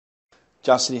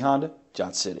Johnson City Honda,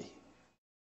 Johnson City.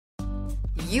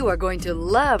 You are going to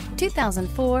love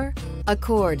 2004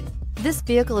 Accord. This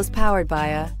vehicle is powered by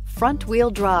a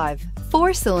front-wheel drive,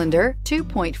 4-cylinder,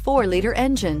 2.4-liter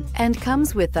engine and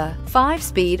comes with a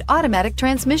 5-speed automatic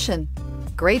transmission.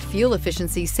 Great fuel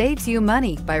efficiency saves you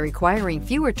money by requiring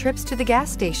fewer trips to the gas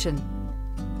station.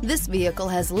 This vehicle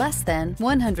has less than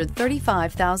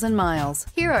 135,000 miles.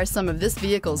 Here are some of this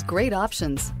vehicle's great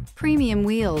options: premium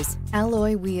wheels,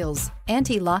 alloy wheels,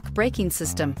 anti-lock braking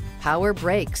system, power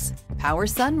brakes, power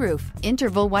sunroof,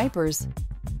 interval wipers.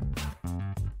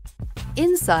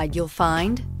 Inside you'll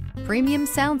find premium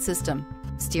sound system,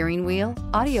 steering wheel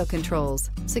audio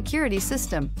controls, security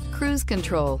system, cruise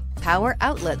control, power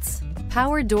outlets,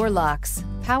 power door locks,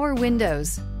 power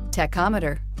windows,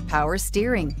 tachometer, power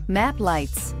steering, map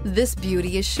lights. This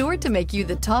beauty is sure to make you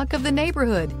the talk of the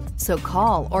neighborhood. So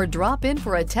call or drop in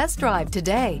for a test drive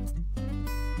today.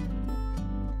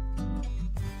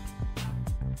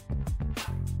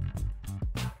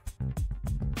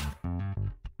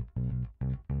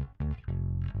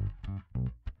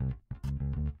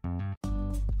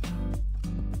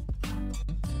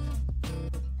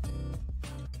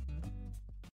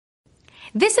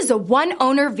 This is a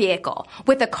one-owner vehicle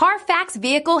with a CARFAX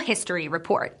Vehicle History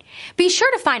Report. Be sure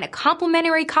to find a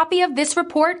complimentary copy of this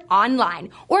report online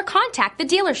or contact the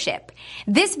dealership.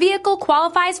 This vehicle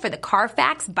qualifies for the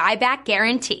CARFAX Buyback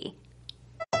Guarantee.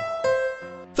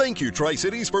 Thank you,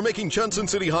 Tri-Cities, for making Johnson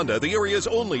City Honda the area's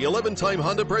only 11-time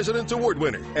Honda President's Award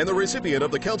winner and the recipient of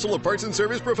the Council of Parts and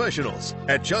Service Professionals.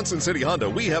 At Johnson City Honda,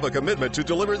 we have a commitment to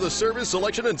deliver the service,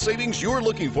 selection, and savings you're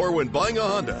looking for when buying a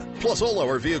Honda. Plus, all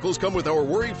our vehicles come with our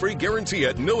worry-free guarantee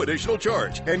at no additional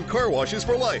charge and car washes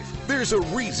for life. There's a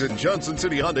reason Johnson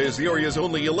City Honda is the area's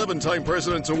only 11-time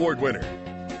President's Award winner.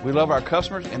 We love our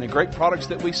customers and the great products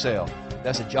that we sell.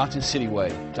 That's the Johnson City way.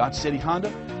 Johnson City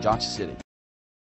Honda, Johnson City.